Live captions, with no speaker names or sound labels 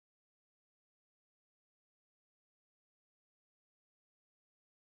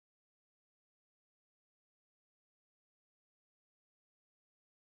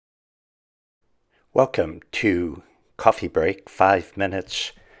Welcome to Coffee Break, 5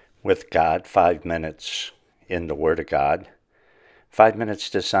 minutes with God, 5 minutes in the Word of God, 5 minutes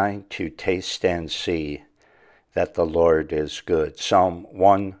designed to taste and see that the Lord is good. Psalm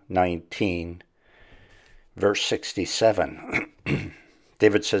 119, verse 67.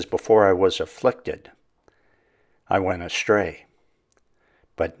 David says, "Before I was afflicted, I went astray,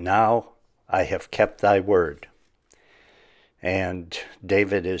 but now I have kept thy word." And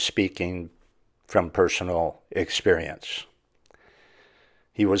David is speaking from personal experience.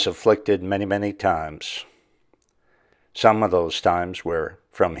 He was afflicted many, many times. Some of those times were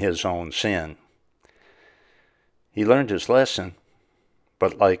from his own sin. He learned his lesson,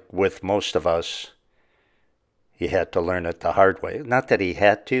 but like with most of us, he had to learn it the hard way. Not that he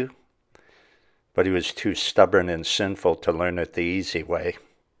had to, but he was too stubborn and sinful to learn it the easy way.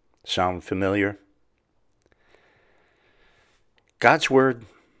 Sound familiar? God's word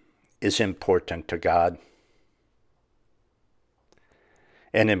is important to God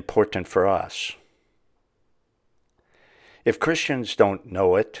and important for us. If Christians don't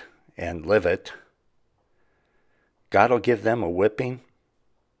know it and live it, God will give them a whipping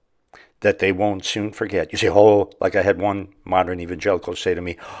that they won't soon forget. You say, oh, like I had one modern evangelical say to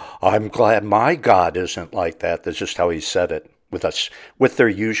me, "I'm glad my God isn't like that." That's just how he said it, with their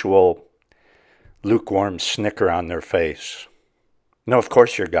usual lukewarm snicker on their face. No, of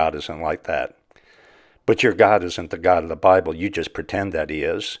course your God isn't like that. But your God isn't the God of the Bible. You just pretend that he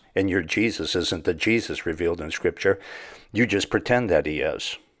is. And your Jesus isn't the Jesus revealed in Scripture. You just pretend that he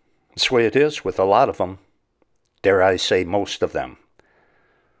is. That's the way it is with a lot of them. Dare I say most of them.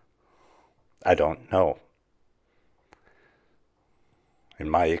 I don't know. In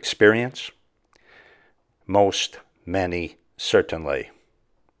my experience, many, certainly.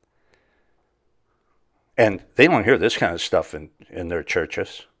 And they don't hear this kind of stuff in their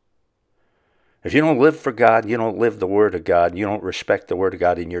churches. If you don't live for God, you don't live the Word of God, you don't respect the Word of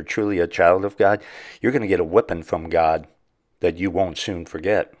God, and you're truly a child of God, you're going to get a whipping from God that you won't soon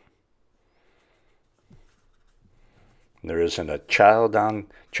forget. There isn't a child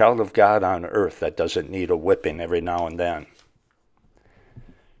of God on earth that doesn't need a whipping every now and then.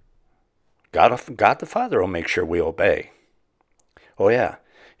 God the Father will make sure we obey. Oh yeah,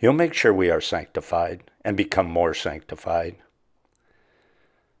 he'll make sure we are sanctified and become more sanctified.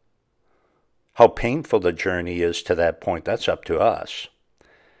 How painful the journey is to that point, that's up to us.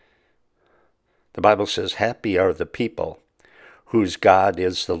 The Bible says, "Happy are the people whose God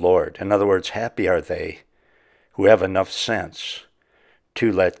is the Lord." In other words, happy are they who have enough sense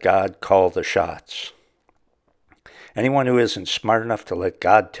to let God call the shots. Anyone who isn't smart enough to let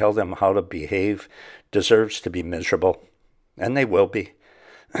God tell them how to behave deserves to be miserable, and they will be.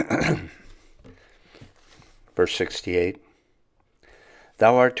 Verse 68,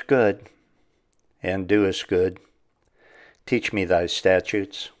 "Thou art good, and doest good. Teach me thy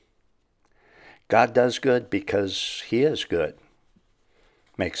statutes." God does good because he is good.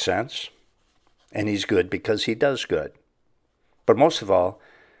 Makes sense? And he's good because he does good. But most of all,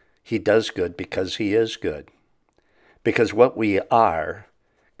 he does good because he is good. Because what we are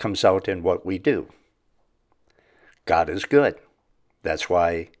comes out in what we do. God is good. That's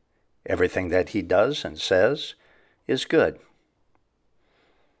why everything that he does and says is good.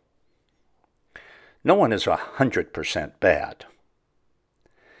 No one is 100% bad.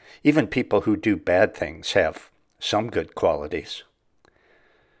 Even people who do bad things have some good qualities.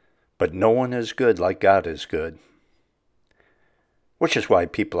 But no one is good like God is good. Which is why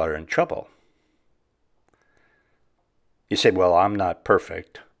people are in trouble. You say, well, I'm not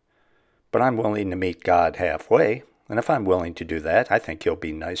perfect, but I'm willing to meet God halfway. And if I'm willing to do that, I think he'll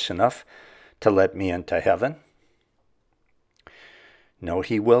be nice enough to let me into heaven. No,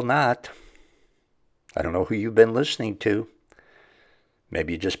 he will not. I don't know who you've been listening to.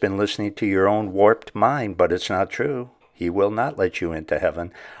 Maybe you've just been listening to your own warped mind, but it's not true. He will not let you into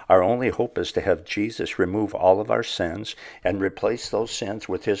heaven. Our only hope is to have Jesus remove all of our sins and replace those sins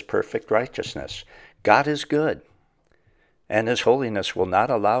with his perfect righteousness. God is good, and his holiness will not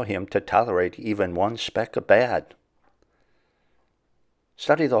allow him to tolerate even one speck of bad.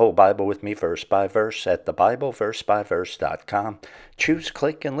 Study the whole Bible with me verse by verse at thebibleversebyverse.com. Choose,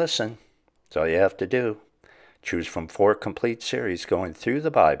 click, and listen. That's all you have to do. Choose from 4 complete series going through the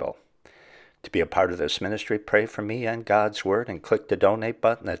Bible. To be a part of this ministry, pray for me and God's Word and click the donate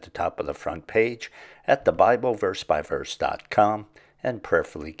button at the top of the front page at thebibleversebyverse.com and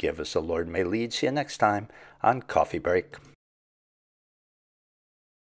prayerfully give as the Lord may lead. See you next time on Coffee Break.